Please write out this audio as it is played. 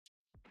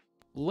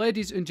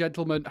Ladies and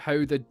gentlemen,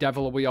 how the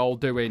devil are we all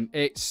doing?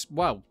 It's,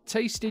 well,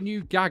 tasty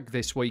new gag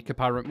this week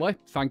apparently.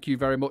 Thank you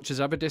very much as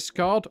ever,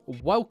 Discord.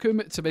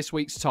 Welcome to this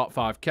week's Top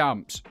 5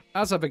 Camps.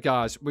 As ever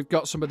guys, we've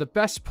got some of the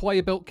best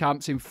player-built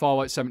camps in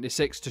Fallout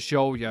 76 to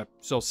show you.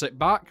 So sit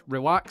back,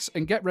 relax,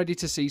 and get ready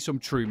to see some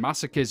true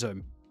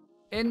masochism.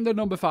 In the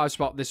number 5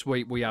 spot this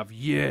week, we have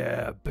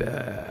Yeah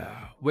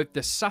Bear with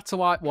the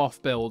Satellite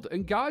Loft build.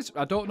 And guys,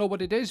 I don't know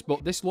what it is,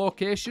 but this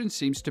location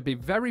seems to be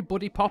very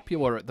bloody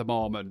popular at the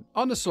moment.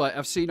 Honestly,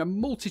 I've seen a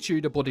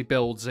multitude of bloody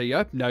builds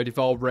here. Now they've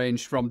all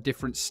ranged from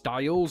different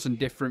styles and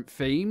different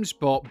themes,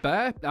 but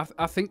Bear,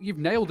 I think you've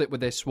nailed it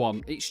with this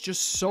one. It's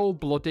just so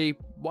bloody,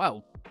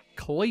 well,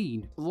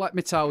 clean. Let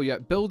me tell you,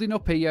 building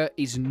up here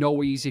is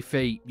no easy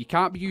feat. You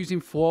can't be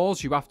using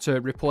floors, you have to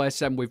replace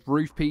them with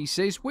roof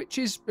pieces, which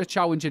is a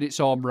challenge in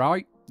its own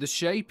right. The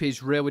shape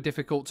is really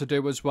difficult to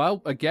do as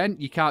well. Again,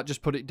 you can't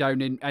just put it down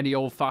in any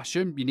old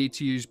fashion, you need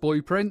to use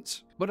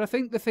blueprints. But I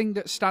think the thing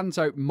that stands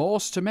out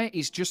most to me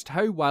is just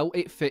how well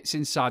it fits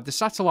inside the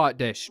satellite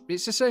dish.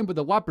 It's the same with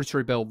the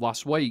laboratory build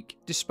last week.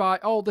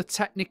 Despite all the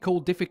technical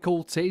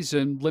difficulties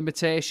and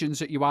limitations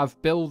that you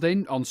have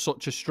building on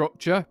such a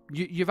structure,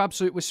 you've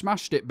absolutely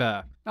smashed it,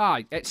 Bear.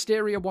 Aye,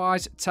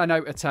 exterior-wise, 10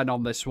 out of 10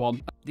 on this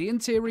one. The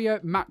interior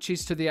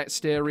matches to the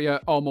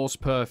exterior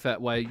almost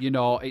perfectly. You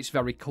know, it's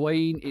very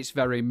clean, it's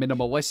very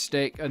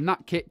minimalistic, and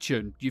that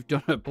kitchen, you've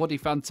done a bloody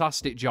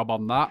fantastic job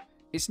on that.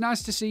 It's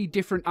nice to see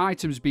different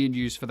items being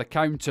used for the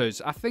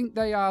counters. I think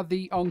they are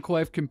the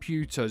Enclave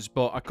computers,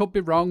 but I could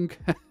be wrong.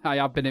 I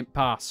have been in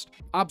past.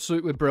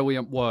 Absolutely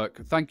brilliant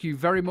work. Thank you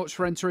very much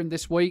for entering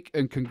this week,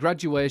 and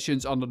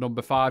congratulations on the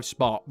number 5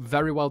 spot.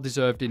 Very well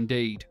deserved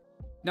indeed.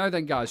 Now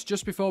then guys,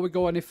 just before we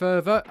go any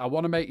further, I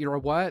want to make you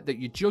aware that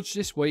your judge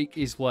this week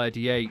is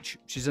Lady H.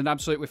 She's an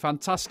absolutely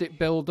fantastic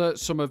builder.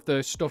 Some of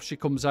the stuff she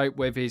comes out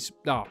with is,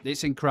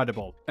 it's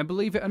incredible. And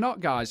believe it or not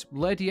guys,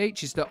 Lady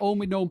H is the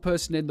only known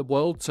person in the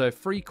world to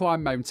free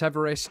climb Mount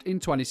Everest in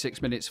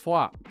 26 minutes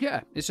flat. Yeah,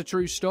 it's a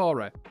true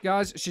story.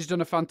 Guys, she's done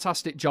a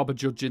fantastic job of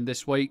judging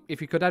this week.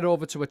 If you could head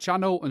over to her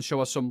channel and show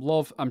her some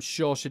love, I'm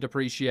sure she'd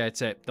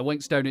appreciate it. The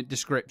link's down in the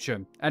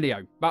description. Anyhow,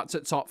 back to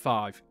top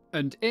 5.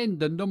 And in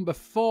the number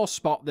 4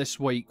 spot this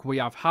week, we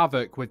have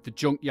Havoc with the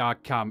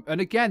Junkyard Camp. And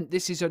again,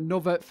 this is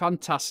another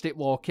fantastic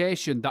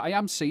location that I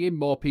am seeing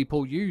more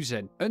people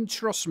using. And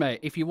trust me,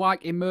 if you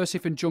like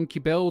immersive and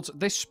junky builds,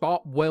 this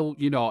spot will,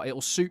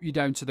 it'll suit you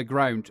down to the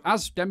ground,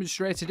 as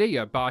demonstrated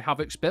here by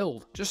Havoc's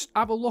build. Just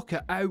have a look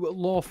at how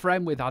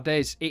low-friendly that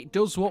is. It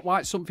does look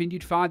like something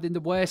you'd find in the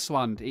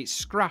wasteland. It's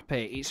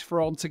scrappy, it's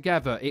thrown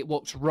together, it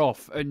looks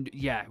rough, and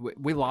yeah,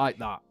 we like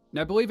that.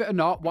 Now, believe it or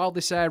not, while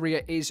this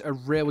area is a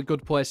really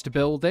good place to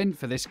build in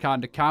for this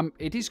kind of camp,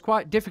 it is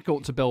quite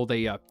difficult to build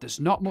here. There's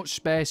not much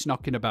space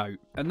knocking about.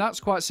 And that's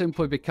quite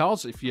simply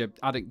because, if you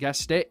hadn't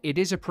guessed it, it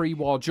is a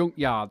pre-war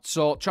junkyard.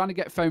 So trying to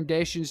get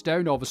foundations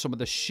down over some of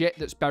the shit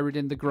that's buried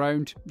in the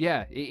ground,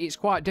 yeah, it's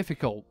quite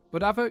difficult.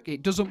 But Havoc,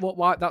 it doesn't look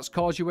like that's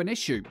caused you an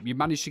issue. You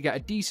managed to get a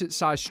decent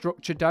sized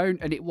structure down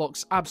and it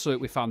looks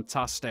absolutely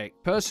fantastic.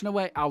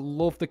 Personally, I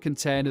love the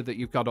container that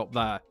you've got up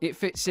there. It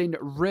fits in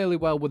really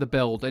well with the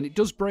build and it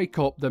does break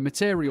up the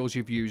materials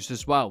you've used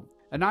as well.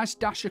 A nice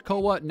dash of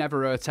colour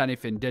never hurt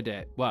anything, did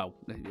it? Well,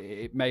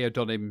 it may have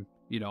done him,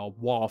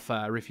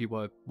 warfare if you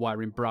were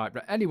wearing bright.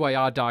 But anyway,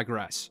 I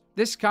digress.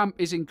 This camp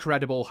is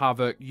incredible,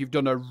 Havoc. You've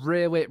done a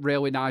really,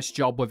 really nice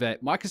job with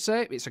it. Like I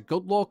say, it's a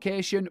good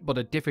location, but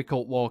a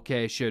difficult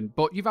location.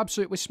 But you've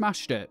absolutely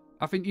smashed it.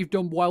 I think you've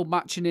done well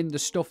matching in the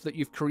stuff that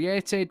you've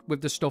created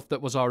with the stuff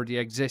that was already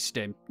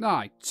existing.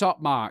 Aye,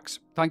 top marks.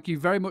 Thank you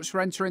very much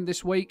for entering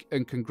this week,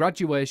 and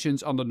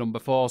congratulations on the number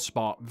 4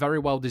 spot. Very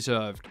well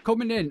deserved.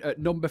 Coming in at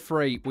number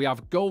 3, we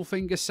have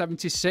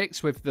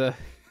Goldfinger76 with the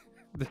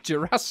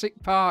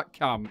Jurassic Park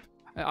camp.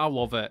 I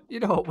love it.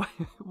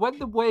 When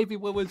the Wavy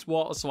Willards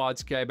water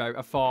slides came out,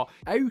 I thought,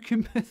 how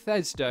can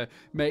Bethesda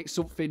make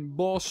something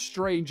more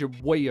strange and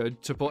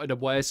weird to put in a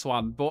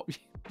wasteland? But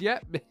yeah,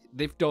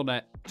 they've done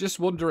it.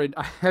 Just wondering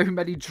how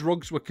many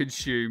drugs were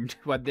consumed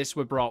when this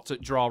were brought to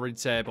drawing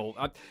table.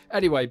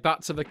 Anyway,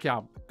 back to the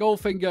camp.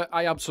 Goldfinger,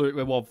 I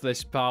absolutely love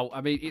this, pal.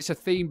 I mean, it's a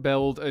theme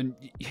build, and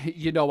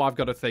I've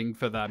got a thing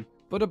for them.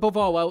 But above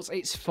all else,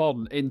 it's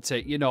fun, isn't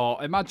it?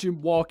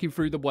 Imagine walking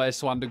through the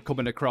wasteland and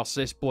coming across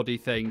this bloody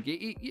thing.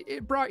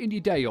 It brightened your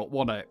day up,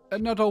 wouldn't it?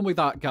 And not only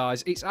that,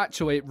 guys, it's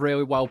actually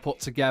really well put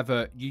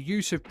together. Your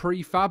use of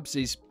prefabs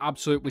is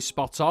absolutely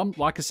spot on.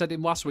 Like I said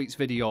in last week's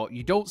video,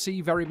 you don't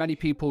see very many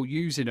people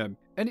using them.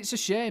 And it's a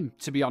shame,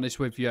 to be honest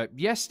with you.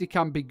 Yes, they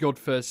can be good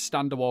for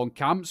standalone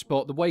camps,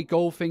 but the way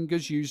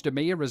Goldfinger's used them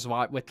here as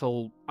like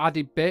little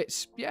added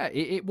bits, yeah,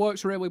 it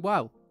works really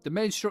well. The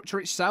main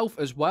structure itself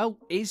as well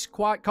is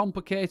quite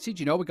complicated.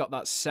 We got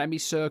that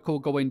semicircle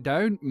going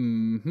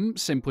down.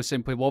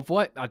 Simply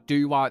lovely. I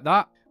do like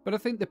that. But I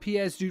think the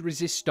pièce de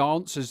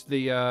résistance, as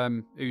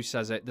the, who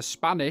says it? The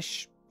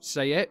Spanish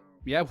say it.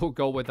 Yeah, we'll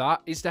go with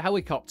that. It's the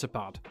helicopter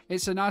pad.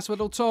 It's a nice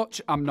little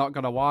touch, I'm not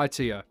going to lie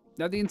to you.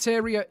 Now, the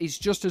interior is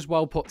just as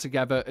well put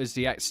together as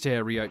the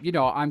exterior. You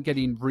know, I'm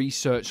getting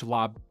research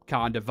lab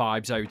kind of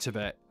vibes out of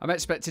it. I'm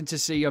expecting to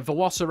see a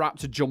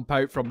velociraptor jump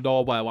out from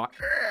nowhere like...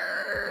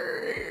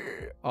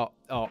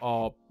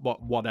 or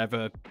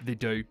whatever they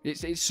do.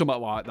 It's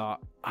something like that.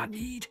 I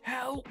need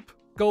help.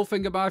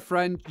 Goldfinger, my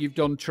friend, you've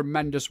done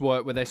tremendous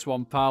work with this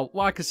one, pal.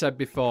 Like I said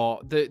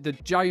before, the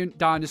giant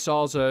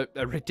dinosaurs are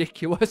a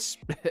ridiculous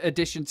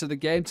addition to the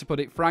game, to put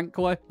it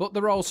frankly, but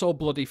they're also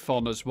bloody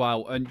fun as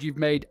well, and you've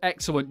made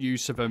excellent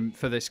use of them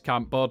for this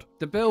camp, bud.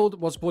 The build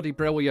was bloody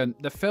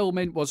brilliant. The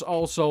filming was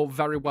also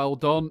very well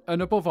done,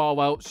 and above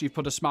all else, you've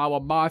put a smile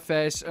on my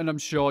face, and I'm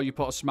sure you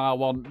put a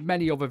smile on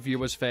many other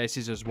viewers'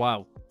 faces as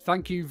well.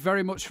 Thank you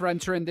very much for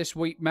entering this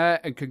week,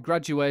 mate, and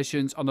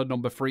congratulations on the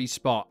number 3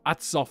 spot.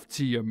 Hats off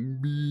to you,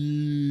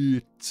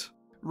 mate.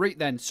 Right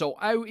then, so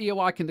how are you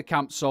liking the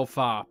camp so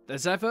far?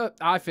 As ever,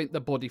 I think they're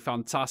bloody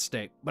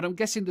fantastic, but I'm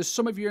guessing there's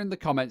some of you in the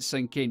comments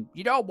thinking,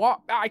 you know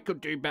what, I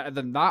could do better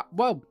than that.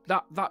 Well,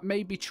 that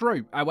may be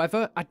true.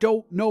 However, I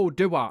don't know,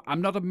 do I?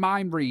 I'm not a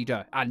mind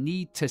reader. I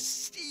need to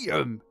see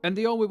them. And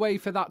the only way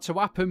for that to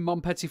happen, mon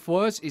petit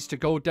fleurs, is to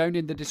go down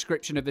in the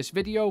description of this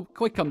video,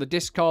 click on the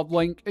Discord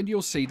link, and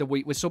you'll see the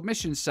weekly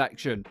submissions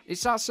section.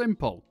 It's that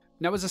simple.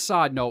 Now, as a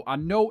side note, I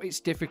know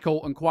it's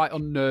difficult and quite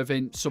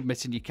unnerving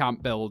submitting your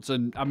camp builds,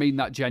 and I mean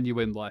that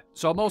genuinely.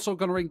 So I'm also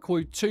going to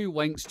include 2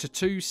 links to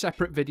 2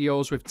 separate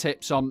videos with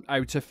tips on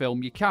how to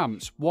film your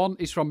camps. One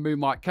is from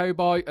Moonlight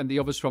Cowboy, and the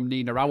other's from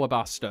Nina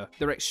Alabaster.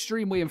 They're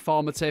extremely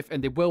informative,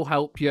 and they will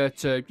help you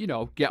to, you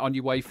know, get on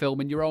your way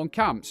filming your own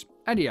camps.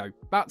 Anyhow,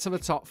 back to the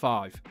top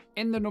 5.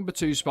 In the number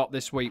 2 spot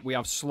this week, we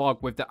have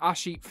Slog with the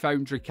Ashy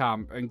Foundry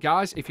Camp. And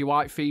guys, if you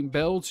like themed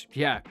builds,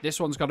 yeah, this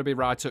one's got to be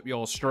right up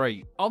your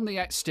street. On the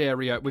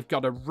exterior, we've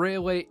got a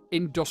really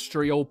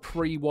industrial,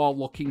 pre-war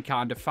looking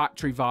kind of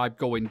factory vibe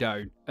going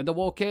down. And the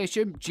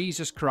location,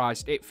 Jesus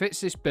Christ, it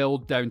fits this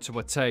build down to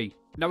a T.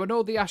 Now, I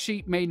know the ash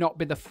heap may not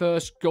be the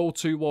first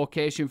go-to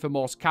location for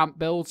most camp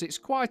builds. It's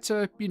quite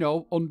a, you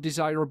know,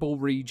 undesirable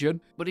region.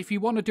 But if you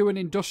want to do an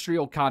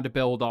industrial kind of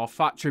build or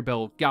factory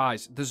build,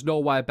 guys, there's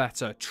nowhere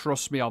better.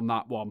 Trust me on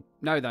that one.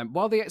 Now then,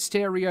 while the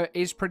exterior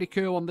is pretty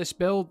cool on this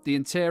build, the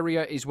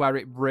interior is where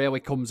it really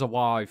comes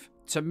alive.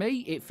 To me,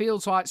 it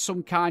feels like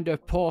some kind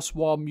of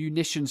post-war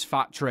munitions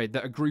factory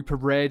that a group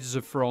of raiders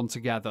have thrown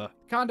together.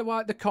 Kind of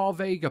like the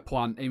Corvega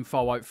plant in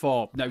Fallout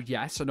 4. Now,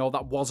 yes, I know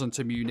that wasn't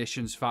a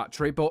munitions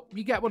factory, but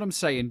you get what I'm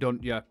saying,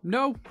 don't you?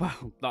 No?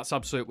 Well, that's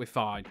absolutely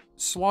fine.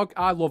 Slog,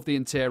 I love the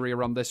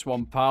interior on this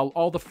one, pal.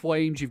 All the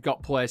flames you've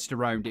got placed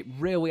around it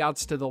really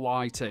adds to the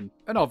lighting.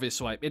 And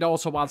obviously, it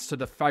also adds to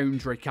the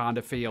foundry kind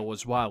of feel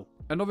as well.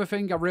 Another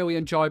thing I really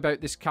enjoy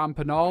about this camp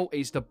and all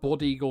is the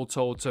Blood Eagle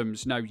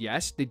totems. Now,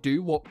 yes, they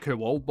do look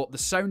cool, but the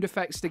sound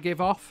effects they give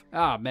off,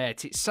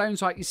 mate, it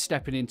sounds like you're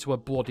stepping into a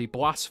bloody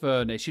blast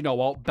furnace. You know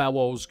what,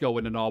 bellows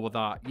going and all of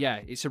that. Yeah,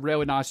 it's a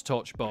really nice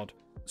touch, bud.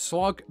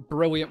 Slog,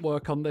 brilliant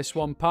work on this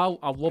one, pal.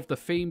 I love the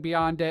theme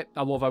behind it.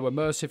 I love how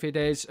immersive it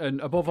is.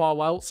 And above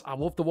all else, I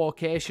love the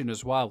location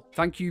as well.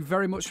 Thank you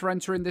very much for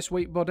entering this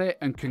week, buddy.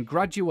 And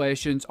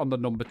congratulations on the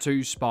number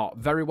 2 spot.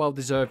 Very well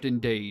deserved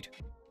indeed.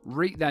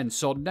 Right then,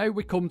 so now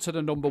we come to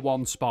the number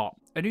 1 spot.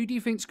 And who do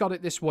you think's got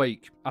it this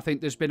week? I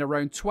think there's been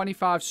around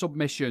 25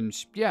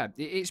 submissions. Yeah,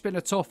 it's been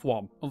a tough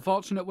one.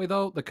 Unfortunately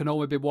though, there can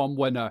only be one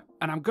winner.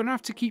 And I'm going to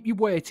have to keep you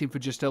waiting for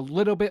just a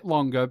little bit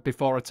longer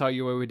before I tell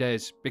you who it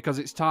is. Because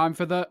it's time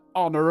for the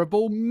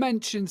Honourable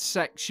Mention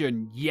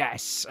section.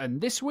 Yes,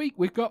 and this week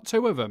we've got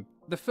 2 of them.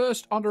 The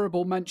first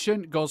honourable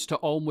mention goes to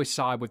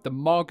Olmside with the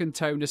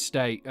Morgantown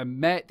estate, and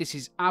mate, this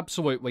is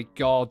absolutely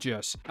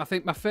gorgeous. I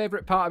think my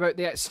favourite part about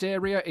the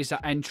exterior is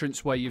that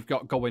entrance where you've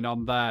got going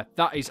on there.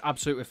 That is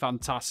absolutely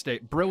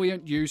fantastic.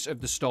 Brilliant use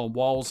of the stone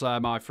walls there,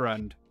 my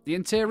friend. The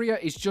interior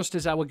is just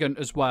as elegant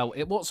as well.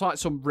 It looks like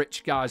some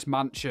rich guy's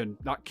mansion.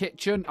 That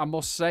kitchen, I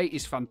must say,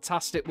 is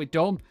fantastically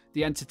done.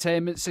 The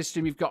entertainment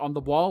system you've got on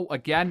the wall,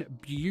 again,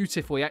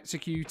 beautifully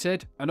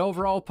executed. And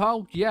overall,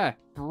 pal, yeah,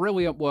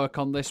 brilliant work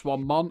on this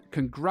one, Mon.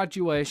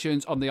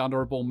 Congratulations on the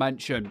honourable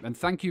mention, and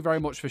thank you very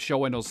much for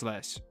showing us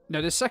this. Now,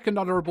 the second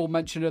honourable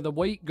mention of the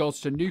week goes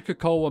to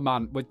Nuka-Cola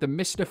Man with the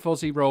Mr.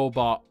 Fuzzy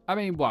robot. I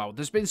mean, wow,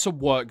 there's been some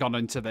work gone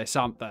into this,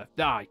 hasn't there?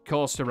 Aye, of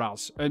course there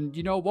has. And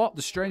you know what?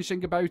 The strange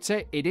thing about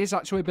it, it is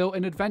actually built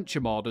in adventure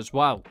mode as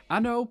well.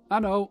 I know.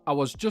 I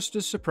was just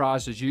as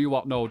surprised as you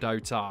lot no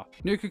doubt are.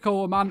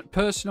 Nuka-Cola Man,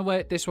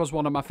 personally, this was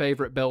one of my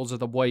favourite builds of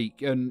the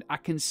week, and I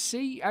can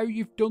see how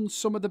you've done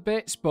some of the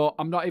bits, but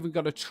I'm not even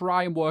going to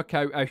try and work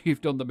out how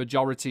you've done the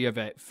majority of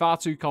it. Far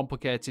too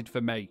complicated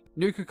for me.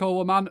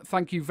 Nuka-Cola Man,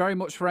 thank you very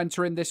much for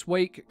entering this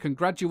week.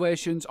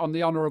 Congratulations on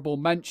the honourable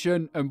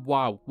mention, and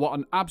wow, what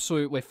an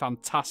absolutely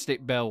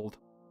fantastic build.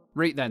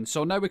 Right then,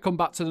 so now we come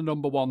back to the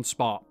number 1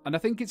 spot, and I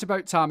think it's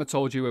about time I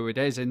told you who it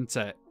is, isn't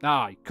it?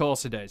 Aye, of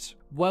course it is.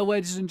 Well,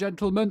 ladies and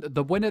gentlemen,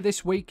 the winner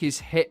this week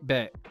is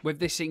Hitbit, with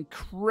this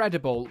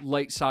incredible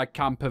lakeside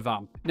camper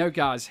van. Now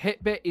guys,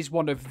 Hitbit is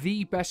one of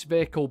the best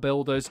vehicle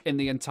builders in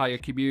the entire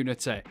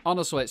community.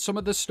 Honestly, some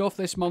of the stuff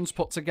this month's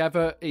put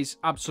together is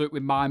absolutely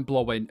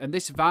mind-blowing, and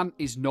this van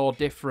is no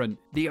different.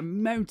 The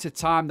amount of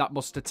time that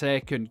must have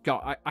taken,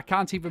 God, I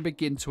can't even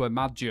begin to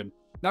imagine.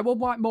 Now,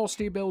 unlike most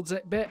of your builds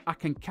at Bit, I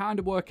can kind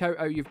of work out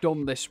how you've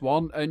done this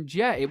one, and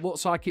yeah, it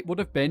looks like it would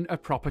have been a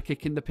proper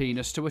kick in the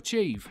penis to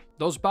achieve.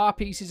 Those bar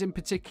pieces in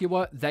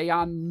particular, they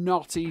are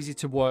not easy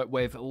to work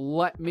with,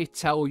 let me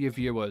tell you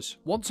viewers.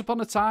 Once upon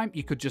a time,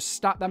 you could just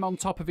stack them on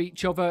top of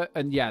each other,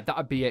 and yeah,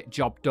 that'd be it,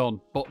 job done.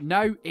 But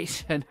now,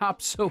 it's an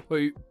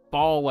absolute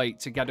ball ache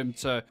to get them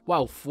to,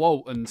 well,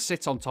 float and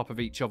sit on top of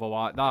each other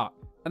like that.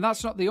 And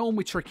that's not the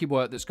only tricky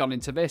work that's gone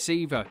into this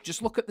either.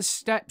 Just look at the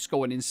steps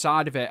going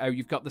inside of it, how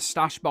you've got the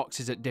stash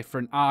boxes at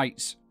different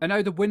heights. And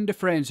how the window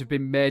frames have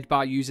been made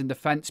by using the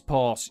fence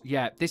posts.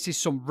 Yeah, this is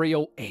some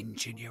real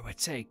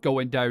ingenuity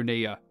going down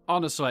here.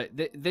 Honestly,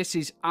 this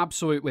is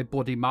absolutely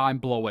bloody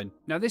mind-blowing.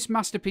 Now, this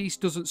masterpiece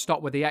doesn't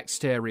stop with the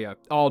exterior.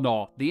 Oh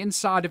no, the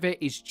inside of it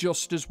is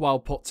just as well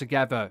put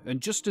together,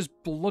 and just as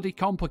bloody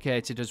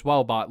complicated as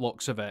well by the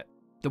looks of it.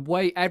 The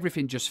way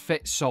everything just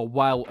fits so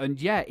well, and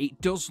yeah,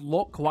 it does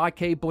look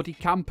like a bloody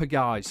camper,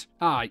 guys.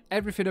 Aye,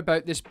 everything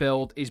about this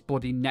build is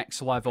bloody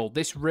next level.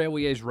 This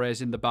really is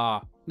raising the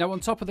bar. Now,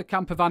 on top of the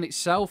camper van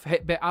itself,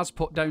 Hitbit has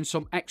put down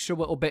some extra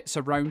little bits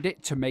around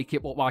it to make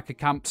it look like a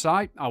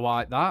campsite. I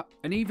like that.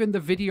 And even the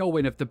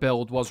videoing of the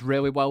build was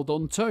really well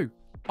done too.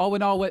 All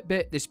in all,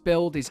 Hitbit, this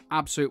build is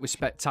absolutely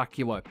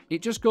spectacular.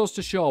 It just goes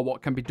to show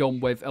what can be done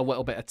with a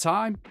little bit of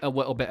time, a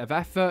little bit of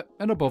effort,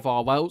 and above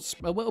all else,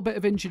 a little bit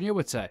of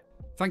ingenuity.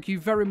 Thank you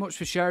very much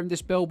for sharing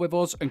this build with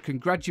us, and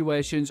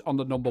congratulations on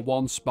the number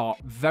 1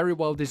 spot. Very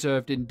well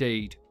deserved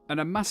indeed.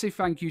 And a massive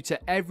thank you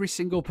to every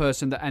single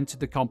person that entered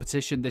the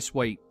competition this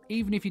week.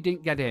 Even if you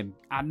didn't get in,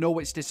 I know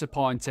it's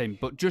disappointing,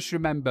 but just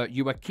remember,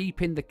 you are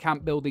keeping the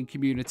camp building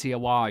community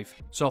alive.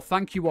 So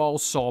thank you all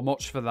so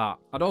much for that.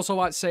 I'd also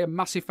like to say a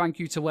massive thank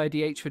you to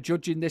Lady H for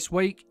judging this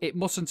week. It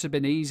mustn't have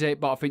been easy,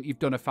 but I think you've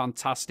done a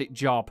fantastic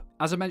job.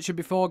 As I mentioned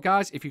before,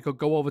 guys, if you could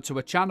go over to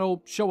her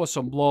channel, show her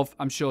some love,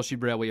 I'm sure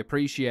she'd really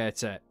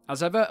appreciate it.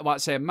 As ever, I'd like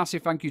to say a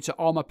massive thank you to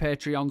all my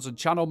Patreons and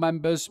channel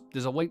members.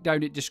 There's a link down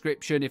in the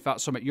description if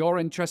that's something you're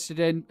interested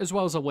in, as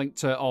well as a link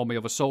to all my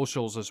other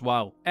socials as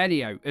well.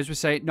 Anyhow, as we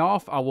say it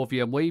north, I love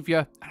you and leave you,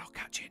 and I'll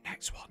catch you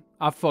next one.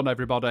 Have fun,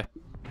 everybody.